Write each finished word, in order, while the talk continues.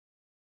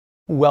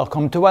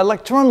Welcome to our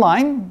lecture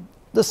online.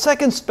 The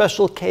second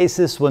special case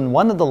is when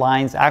one of the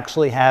lines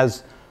actually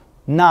has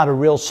not a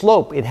real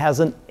slope. It has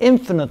an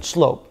infinite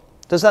slope.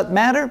 Does that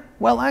matter?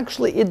 Well,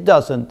 actually it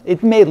doesn't.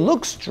 It may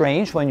look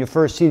strange when you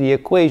first see the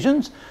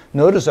equations.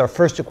 Notice our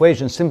first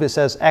equation simply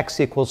says x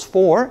equals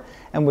 4,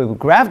 and we would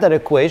graph that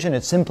equation.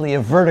 It's simply a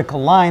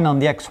vertical line on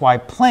the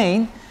xy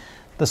plane.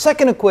 The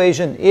second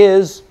equation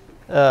is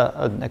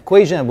an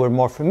equation that we're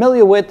more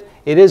familiar with.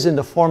 It is in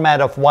the format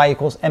of y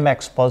equals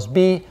mx plus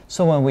b.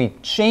 So when we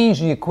change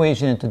the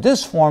equation into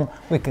this form,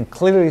 we can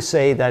clearly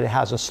say that it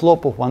has a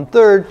slope of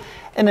 1/3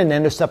 and an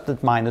intercept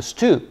at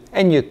 -2.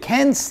 And you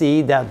can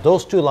see that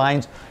those two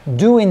lines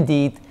do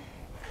indeed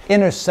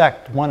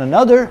intersect one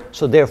another,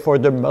 so therefore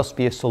there must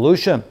be a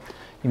solution.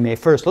 You may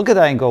first look at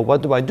that and go,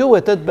 what do I do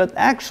with it? But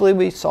actually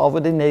we solve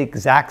it in the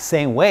exact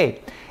same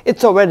way.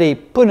 It's already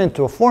put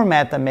into a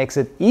format that makes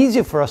it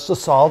easy for us to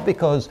solve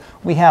because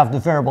we have the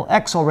variable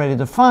x already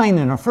defined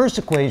in our first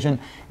equation,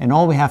 and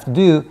all we have to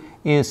do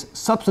is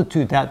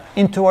substitute that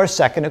into our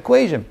second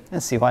equation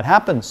and see what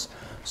happens.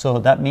 So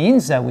that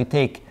means that we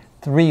take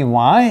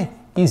 3y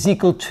is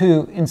equal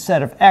to,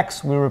 instead of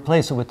x, we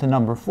replace it with the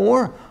number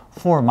 4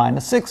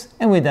 minus 6,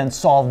 and we then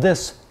solve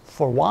this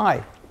for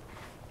y.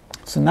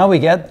 So now we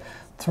get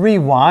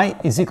 3y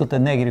is equal to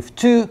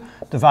 -2,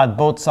 divide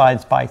both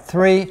sides by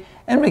 3,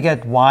 and we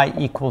get y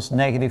equals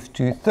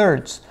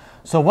 -2/3.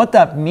 So what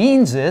that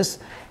means is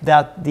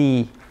that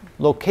the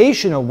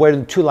location of where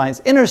the two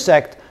lines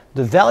intersect,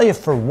 the value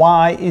for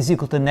y is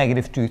equal to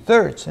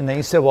 -2/3. And then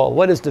you say, well,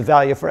 what is the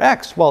value for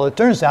x? Well, it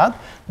turns out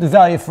the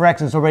value for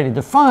x is already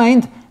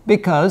defined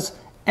because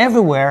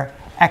everywhere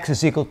x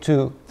is equal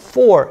to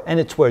 4, and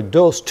it's where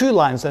those two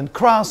lines then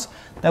cross.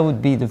 That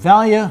would be the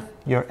value,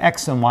 your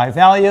x and y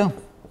value,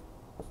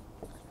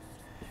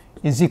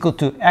 is equal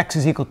to x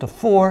is equal to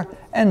 4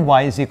 and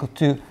y is equal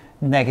to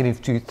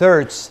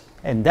 -2/3.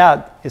 And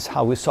that is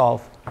how we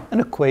solve an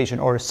equation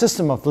or a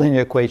system of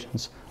linear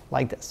equations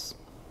like this.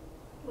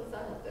 What's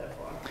that up there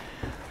for?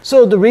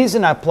 So the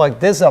reason I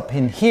plugged this up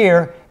in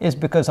here is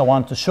because I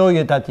want to show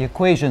you that the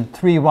equation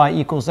 3y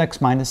equals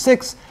x minus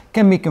 6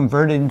 can be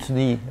converted into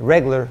the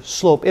regular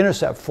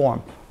slope-intercept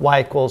form, y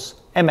equals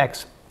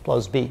mx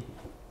plus b.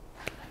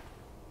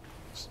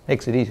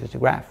 Makes it easier to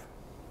graph.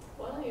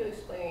 Why don't you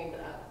explain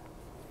that?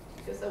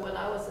 Because when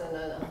I was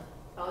in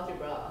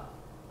algebra,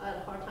 I had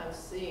a hard time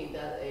seeing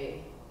that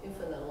a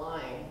infinite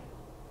line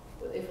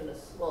with infinite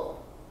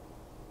slope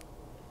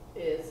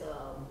is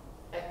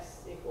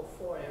x equals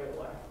 4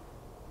 everywhere.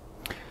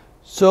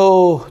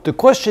 So the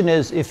question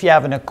is, if you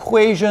have an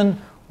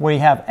equation where you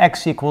have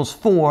x equals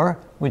 4,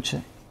 which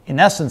in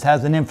essence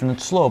has an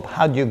infinite slope,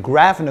 how do you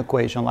graph an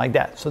equation like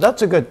that? So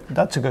that's a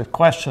good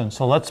question.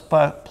 So let's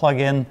plug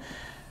in.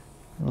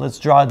 Let's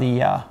draw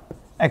the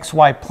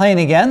xy plane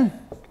again,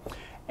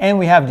 and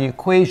we have the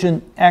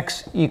equation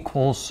x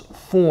equals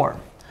 4.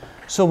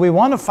 So we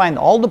want to find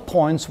all the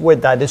points where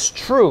that is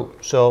true.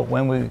 So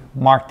when we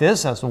mark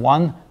this as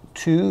 1,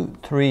 2,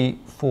 3,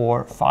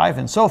 4, 5,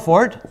 and so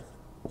forth,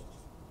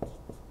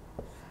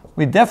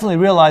 we definitely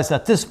realize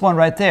that this point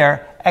right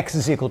there, x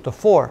is equal to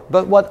 4.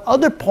 But what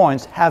other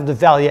points have the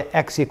value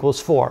x equals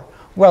 4?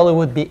 Well, it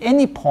would be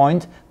any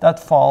point that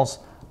falls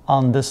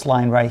on this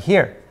line right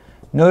here.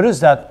 Notice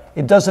that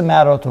it doesn't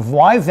matter what the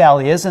y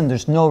value is, and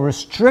there's no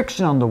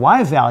restriction on the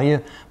y value,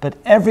 but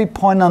every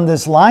point on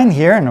this line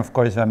here, and of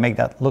course if I make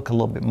that look a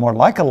little bit more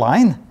like a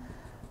line,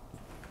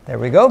 there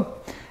we go.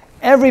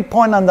 Every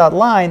point on that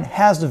line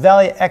has the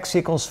value x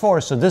equals 4.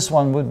 So this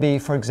one would be,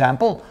 for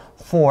example,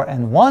 4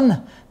 and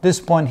 1. This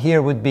point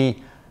here would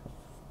be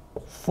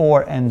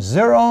 4 and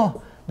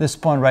 0. This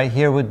point right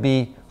here would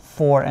be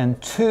 4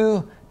 and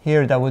 2.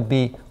 Here that would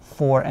be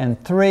 4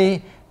 and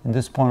 3. And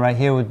this point right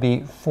here would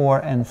be 4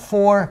 and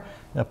 4.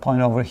 The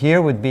point over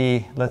here would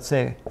be, let's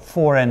say,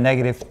 4 and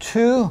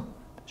 -2.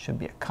 There should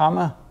be a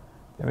comma.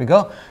 There we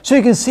go. So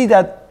you can see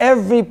that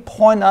every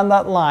point on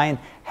that line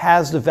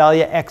has the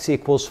value x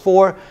equals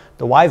 4.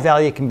 The y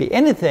value can be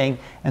anything,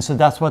 and so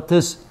that's what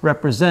this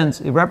represents.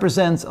 It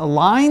represents a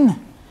line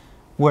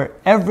where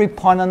every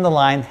point on the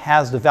line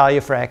has the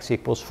value for x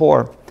equals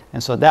 4.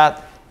 And so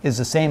that is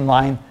the same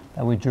line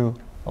that we drew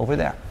over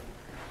there.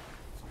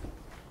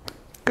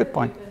 Good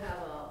point.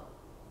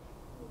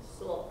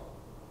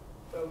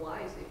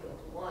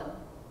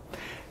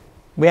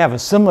 We have a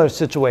similar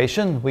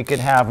situation. We could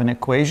have an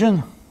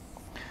equation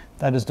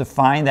that is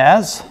defined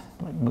as,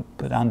 let me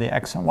put on the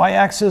x and y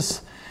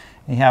axis.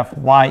 You have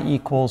y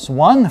equals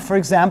 1, for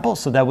example.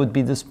 So that would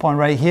be this point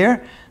right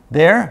here.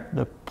 There,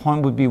 the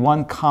point would be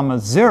 1,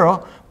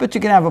 0. But you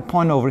can have a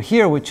point over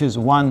here, which is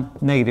 1,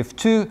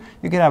 -2.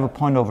 You can have a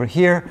point over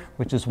here,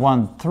 which is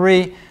 1,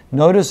 3.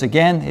 Notice,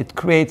 again, it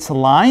creates a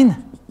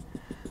line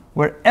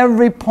where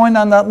every point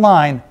on that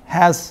line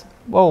has,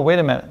 whoa, wait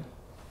a minute.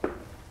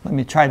 Let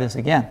me try this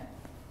again.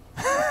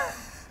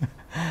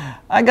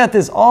 I got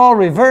this all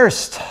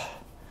reversed.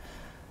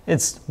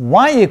 it's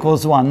y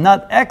equals 1,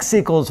 not x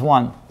equals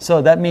 1.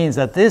 So that means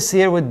that this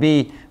here would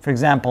be, for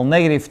example,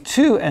 negative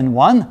 2 and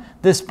 1.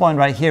 This point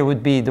right here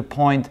would be the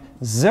point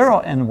 0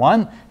 and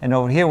 1. And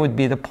over here would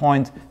be the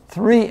point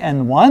 3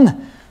 and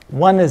 1.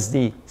 1 is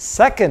the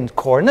second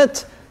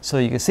coordinate. So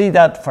you can see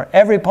that for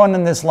every point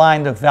on this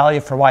line, the value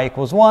for y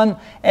equals 1.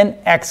 And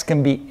x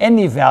can be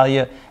any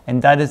value.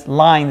 And that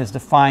line is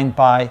defined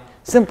by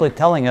simply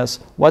telling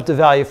us what the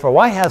value for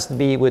y has to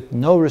be with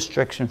no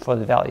restriction for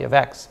the value of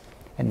x.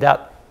 And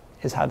that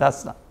is how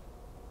that's done.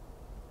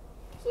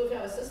 So if you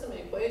have a system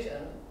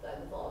equation that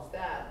involves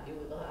that, you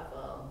would have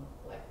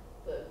like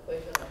the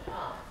equation on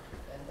top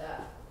and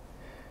that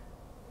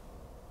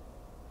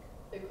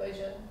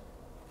equation,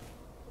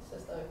 the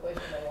system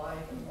equation of y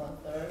equals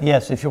 1/3.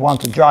 Yes, if you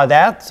want to draw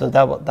that, so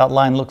that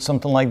line looks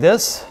something like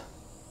this.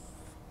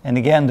 And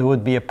again, there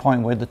would be a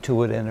point where the two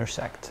would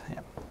intersect. Yeah.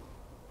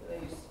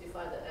 You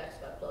find the x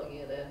by plugging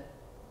it in.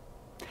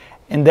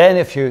 And then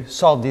if you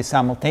solve these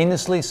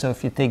simultaneously, so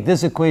if you take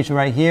this equation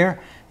right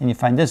here, and you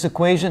find this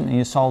equation, and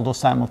you solve those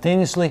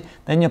simultaneously,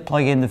 then you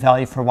plug in the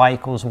value for y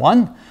equals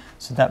 1.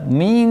 So that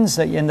means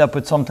that you end up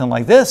with something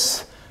like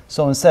this.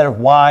 So instead of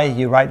y,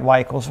 you write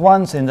y equals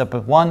 1, so you end up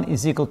with 1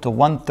 is equal to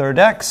 1/3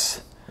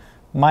 x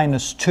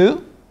minus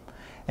 2.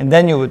 And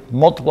then you would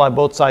multiply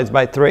both sides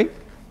by 3.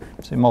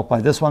 So you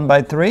multiply this one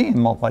by 3 and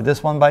multiply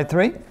this one by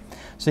 3.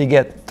 So you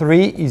get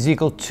 3 is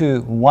equal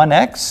to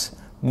 1x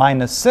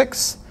minus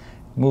 6.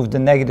 Move the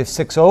negative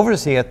 6 over,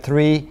 so you get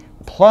 3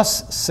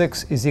 plus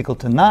 6 is equal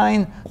to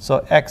 9.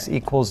 So x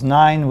equals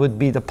 9 would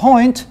be the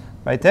point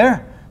right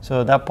there.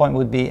 So that point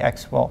would be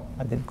x, well,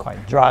 I didn't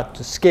quite draw it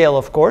to scale,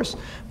 of course,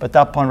 but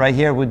that point right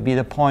here would be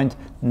the point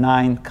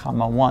 9,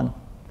 1.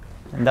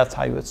 And that's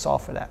how you would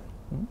solve for that.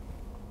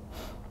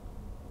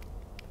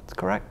 That's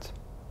correct.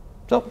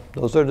 So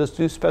those are the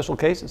two special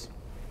cases. You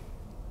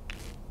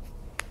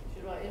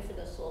should write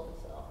infinite slope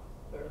itself,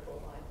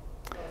 vertical line.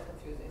 That was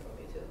confusing for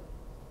me too.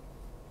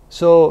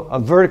 So a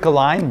vertical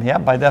line, yeah,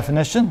 by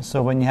definition.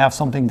 So when you have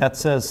something that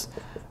says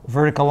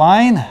vertical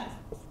line,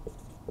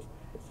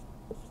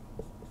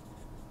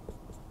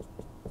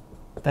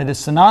 that is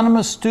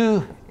synonymous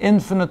to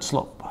infinite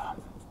slope.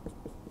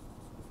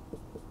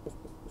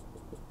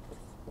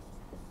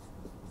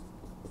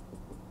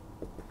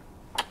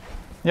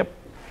 Yep.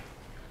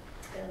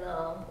 And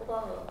what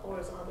about the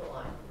horizontal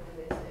line? What do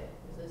they say?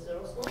 Is it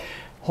zero slope?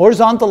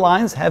 Horizontal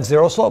lines have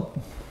zero slope.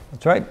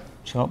 That's right.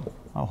 So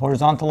a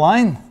horizontal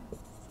line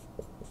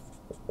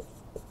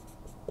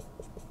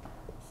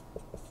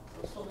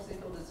Slope is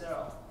equal to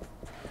 0.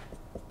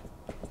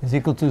 is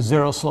equal to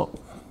zero slope.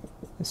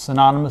 It's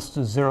synonymous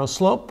to zero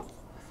slope.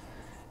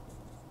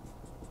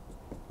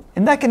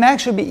 And that can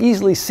actually be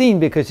easily seen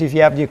because if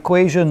you have the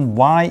equation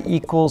y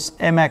equals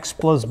mx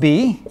plus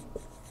b,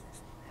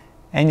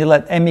 and you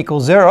let m equal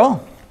 0,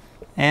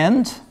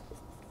 and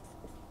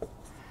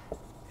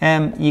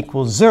m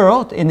equals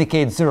 0 to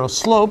indicate zero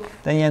slope,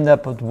 then you end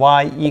up with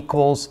y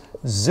equals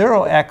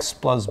 0x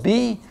plus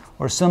b,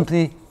 or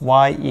simply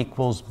y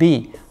equals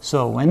b.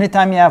 So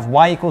anytime you have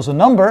y equals a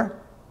number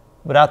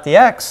without the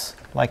x,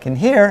 like in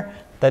here,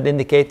 that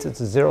indicates it's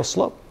a zero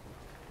slope.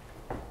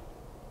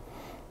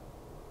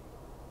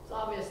 It's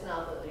obvious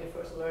now that you're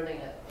first learning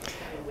it. It's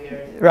kind of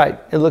weird. Right,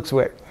 it looks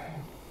weird.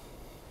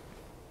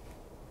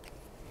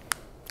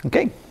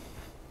 Okay.